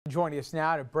Joining us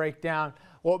now to break down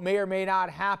what may or may not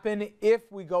happen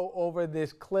if we go over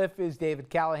this cliff is David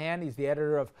Callahan. He's the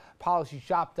editor of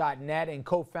PolicyShop.net and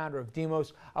co-founder of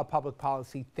Demos, a public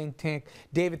policy think tank.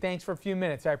 David, thanks for a few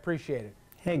minutes. I appreciate it.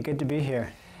 Hey, good to be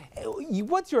here.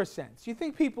 What's your sense? Do you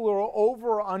think people are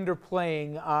over or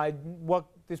underplaying what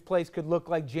this place could look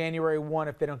like January 1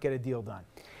 if they don't get a deal done?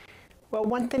 Well,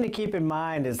 one thing to keep in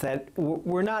mind is that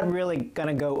we're not really going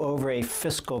to go over a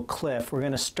fiscal cliff. We're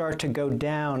going to start to go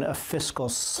down a fiscal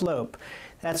slope.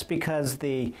 That's because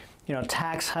the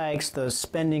tax hikes, those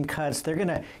spending cuts, they're going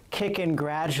to kick in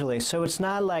gradually. So it's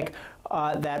not like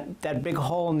that big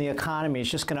hole in the economy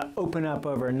is just going to open up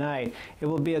overnight. It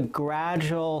will be a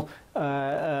gradual,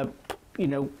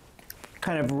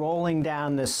 kind of rolling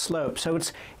down this slope. So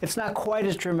it's not quite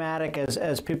as dramatic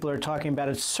as people are talking about.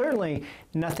 It's certainly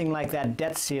nothing like that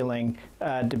debt ceiling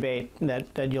debate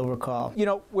that you'll recall. You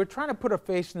know, we're trying to put a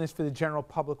face in this for the general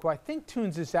public, who I think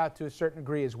tunes this out to a certain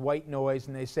degree as white noise,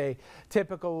 and they say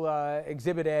typical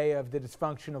exhibit A of the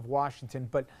dysfunction of Washington.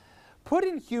 But put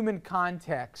in human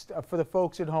context for the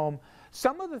folks at home,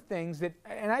 some of the things that,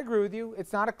 and I agree with you,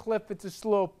 it's not a cliff, it's a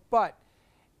slope, but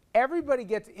everybody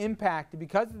gets impacted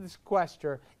because of the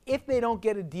sequester if they don't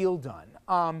get a deal done.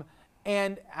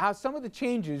 And how some of the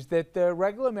changes that the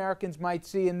regular Americans might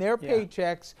see in their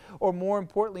paychecks, or more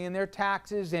importantly in their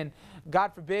taxes, and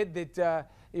God forbid that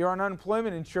you're on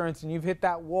unemployment insurance and you've hit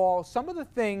that wall, some of the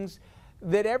things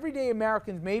that everyday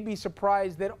Americans may be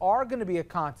surprised that are going to be a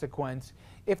consequence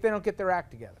if they don't get their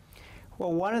act together.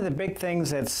 Well, one of the big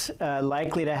things that's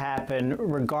likely to happen,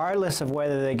 regardless of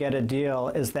whether they get a deal,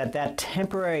 is that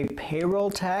temporary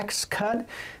payroll tax cut,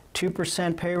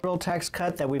 2% payroll tax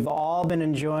cut that we've all been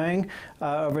enjoying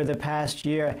over the past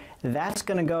year, that's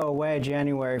going to go away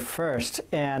January 1st.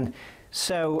 And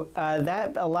so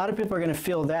that a lot of people are going to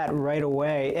feel that right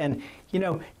away. And,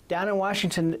 down in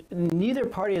Washington, neither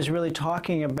party is really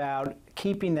talking about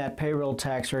keeping that payroll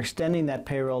tax or extending that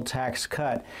payroll tax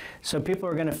cut. So people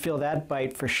are going to feel that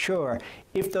bite for sure.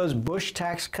 If those Bush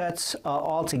tax cuts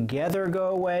altogether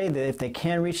go away, if they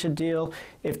can't reach a deal,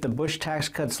 if the Bush tax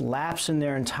cuts lapse in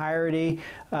their entirety,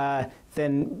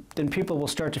 then people will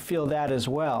start to feel that as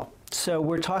well. So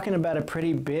we're talking about a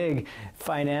pretty big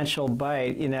financial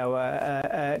bite,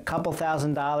 a couple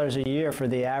 $1,000s a year for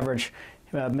the average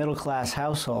middle-class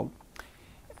household.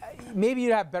 Maybe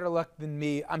you'd have better luck than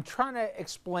me. I'm trying to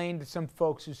explain to some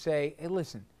folks who say, hey,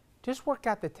 listen, just work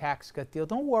out the tax cut deal.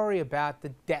 Don't worry about the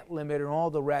debt limit and all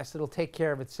the rest. It'll take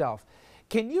care of itself.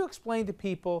 Can you explain to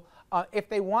people, if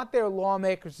they want their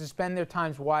lawmakers to spend their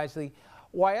times wisely,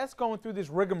 why us going through this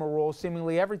rigmarole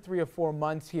seemingly every 3 or 4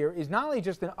 months here is not only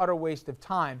just an utter waste of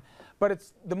time, but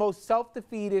it's the most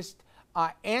self-defeatist,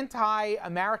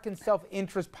 anti-American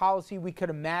self-interest policy we could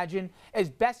imagine? As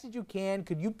best as you can,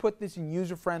 could you put this in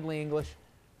user-friendly English?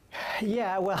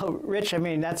 Yeah, well, Rich, I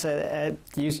mean, that's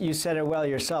you said it well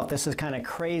yourself. This is kind of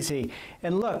crazy.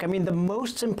 And look, I mean, the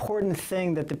most important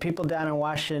thing that the people down in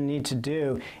Washington need to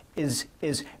do is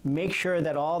make sure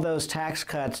that all those tax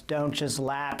cuts don't just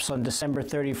lapse on December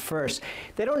 31st.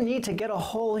 They don't need to get a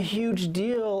whole huge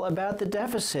deal about the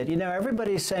deficit.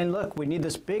 Everybody's saying, look, we need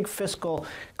this big fiscal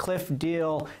cliff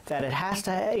deal, that it has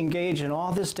to engage in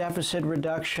all this deficit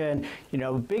reduction,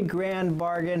 big grand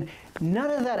bargain. None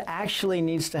of that actually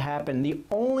needs to happen. The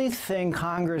only thing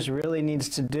Congress really needs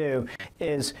to do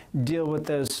is deal with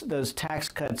those tax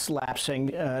cuts lapsing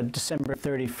December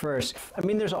 31st. I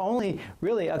mean, there's only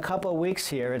really a couple of weeks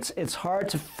here. It's hard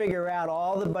to figure out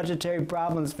all the budgetary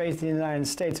problems facing the United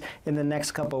States in the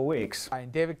next couple of weeks. All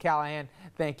right, David Callahan,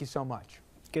 thank you so much.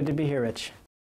 Good to be here, Rich.